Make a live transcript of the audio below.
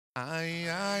Ay,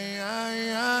 ay,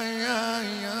 ay, ay, ay,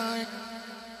 ay.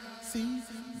 See,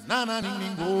 na na ding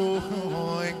ding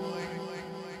boy.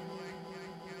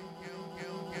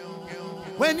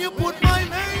 When you put my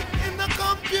name in the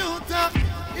computer,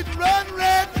 it run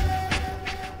red.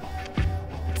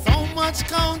 So much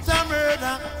counter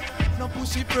murder. No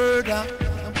push it further,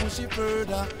 no push it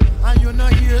further. And you no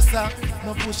hear sir,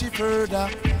 no push it further.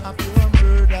 A pure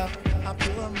murder, a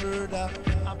pure murder,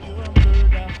 a pure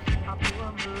murder, a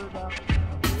pure murder.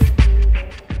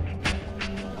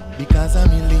 Because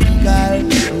I'm illegal,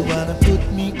 you wanna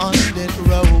put me on that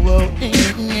row.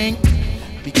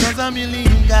 Because I'm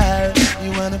illegal,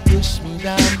 you wanna push me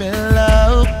down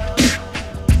below.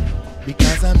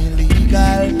 Because I'm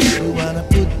illegal, you wanna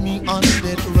put me on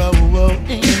that row.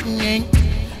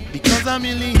 Because I'm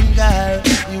illegal,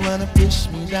 you wanna push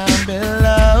me down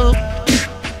below.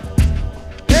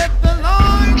 Let the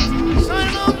light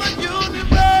shine on the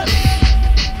universe,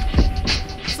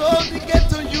 so to get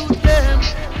to you them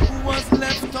who was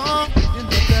left on in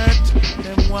the dirt,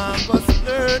 them one was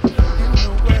hurt in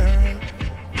the world.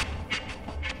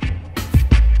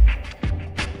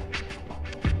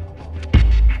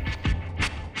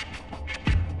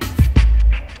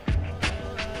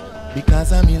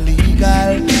 Because I'm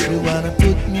illegal, you wanna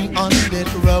put me on that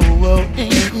row.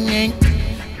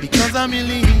 Because I'm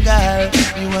illegal,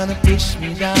 you wanna push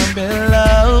me down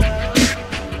below.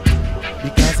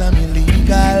 Because I'm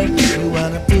illegal, you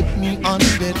wanna put me on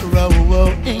that row.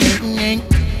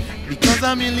 Because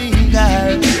I'm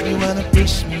illegal, you wanna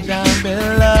push me down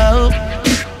below.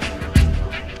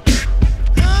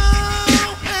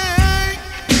 Oh, hey.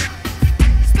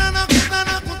 Stand up, stand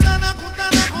up, stand up,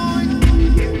 stand up, boy.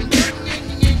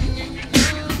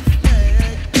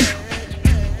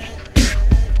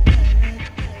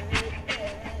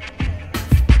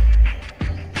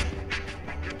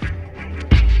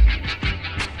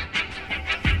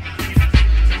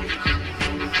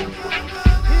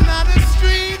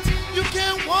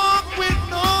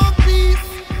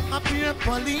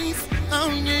 Police,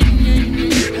 oh yeah, yeah,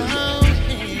 yeah, oh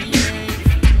yeah, yeah.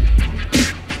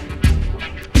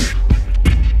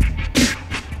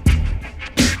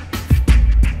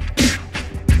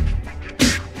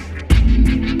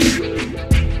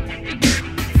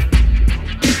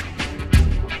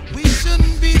 We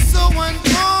shouldn't be so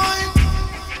unkind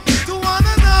to one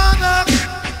another.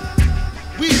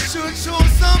 We should show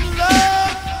some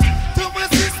love to my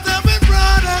sister and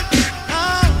brother.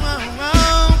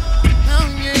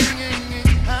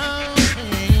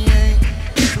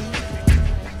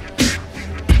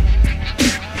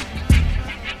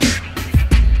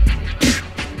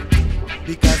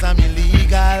 Because I'm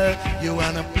illegal, you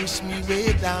wanna push me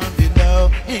way down below.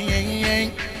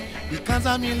 Because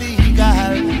I'm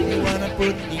illegal, you wanna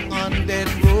put me on that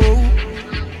road.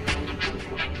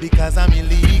 Because I'm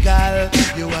illegal,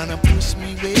 you wanna push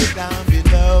me way down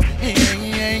below.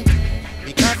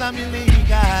 Because I'm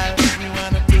illegal, you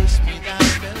wanna push me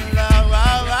down below.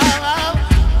 Oh, oh, oh.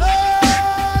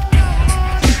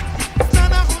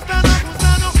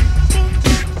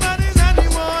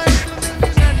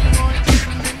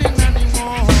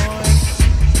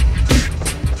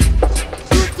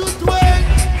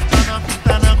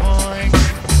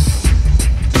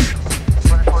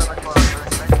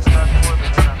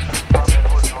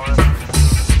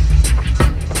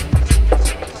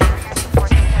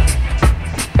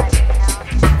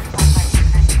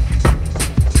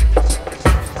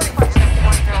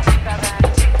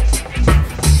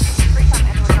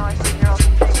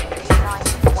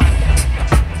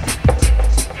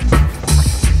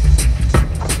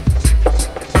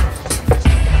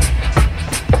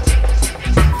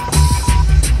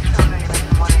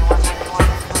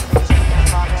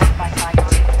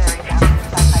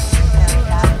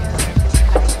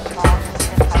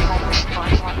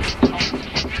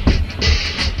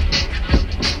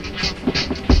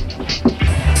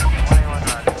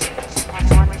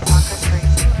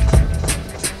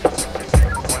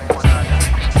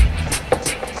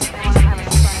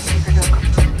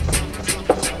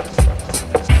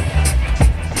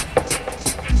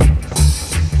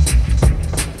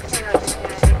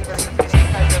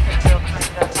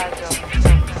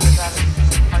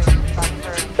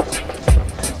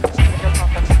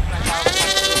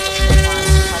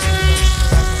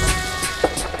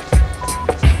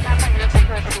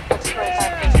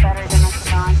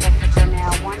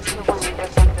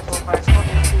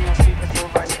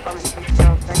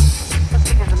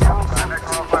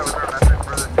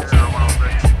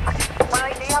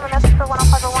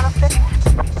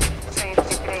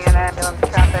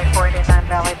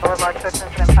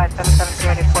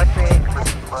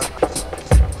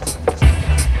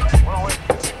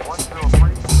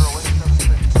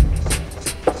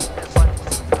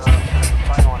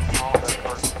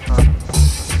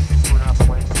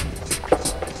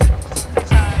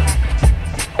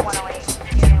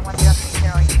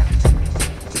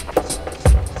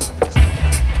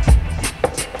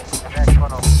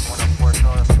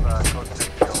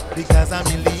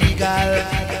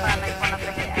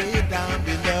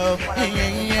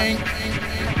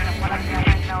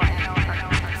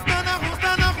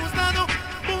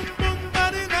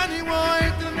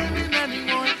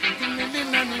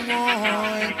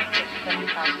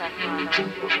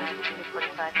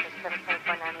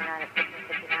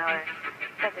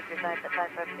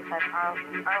 025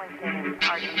 Arlington and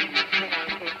Arlington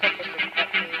 392. Subject is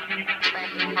at the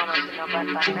Francis Palmer Signal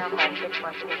Bus on verify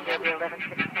 6160 11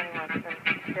 621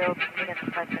 Still unit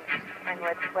reflection. Wearing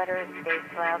red sweater, day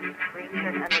cloud, green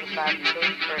shirt under the cloud,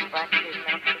 day shirt, black shoes,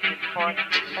 mental position 4,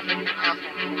 subject is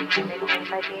Alton. Maintained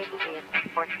by DHC at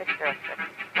 4606.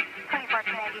 24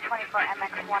 24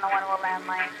 MX 101 will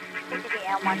landline.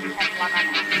 CTDM 110 1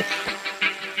 on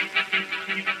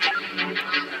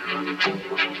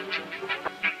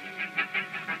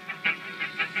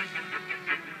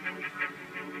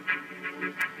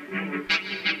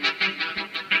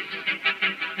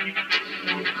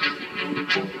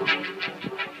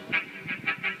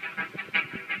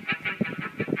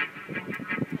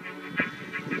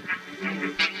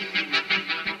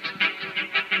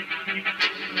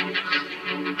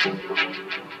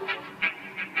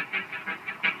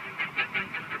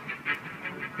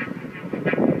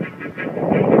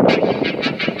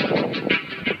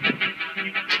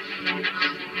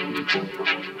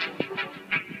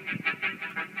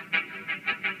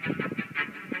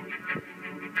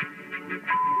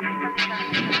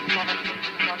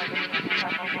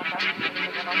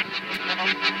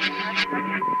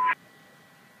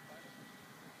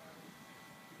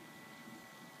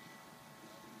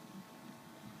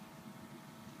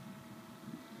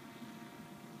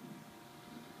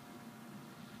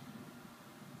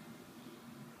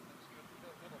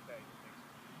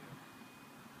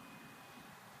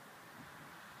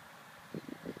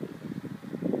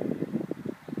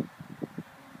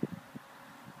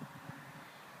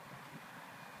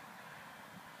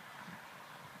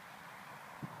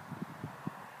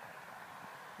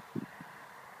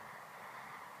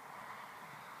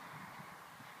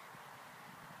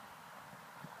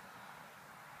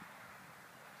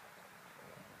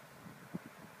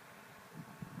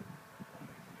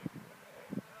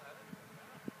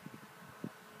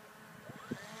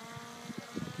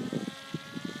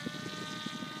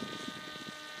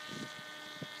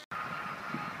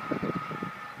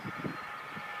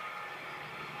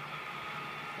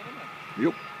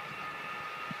Yep.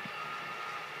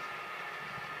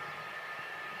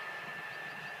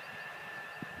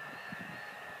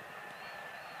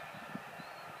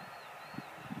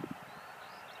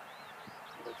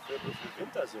 Wie viel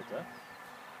Wind da sind, ne?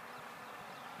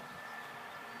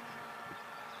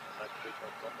 Da kriegt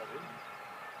man Sonderwind.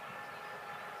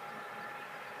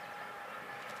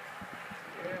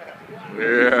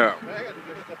 Ja.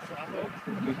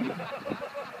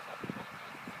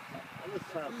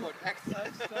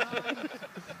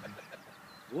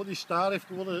 Wo die staar heeft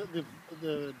gewonnen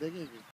de dingen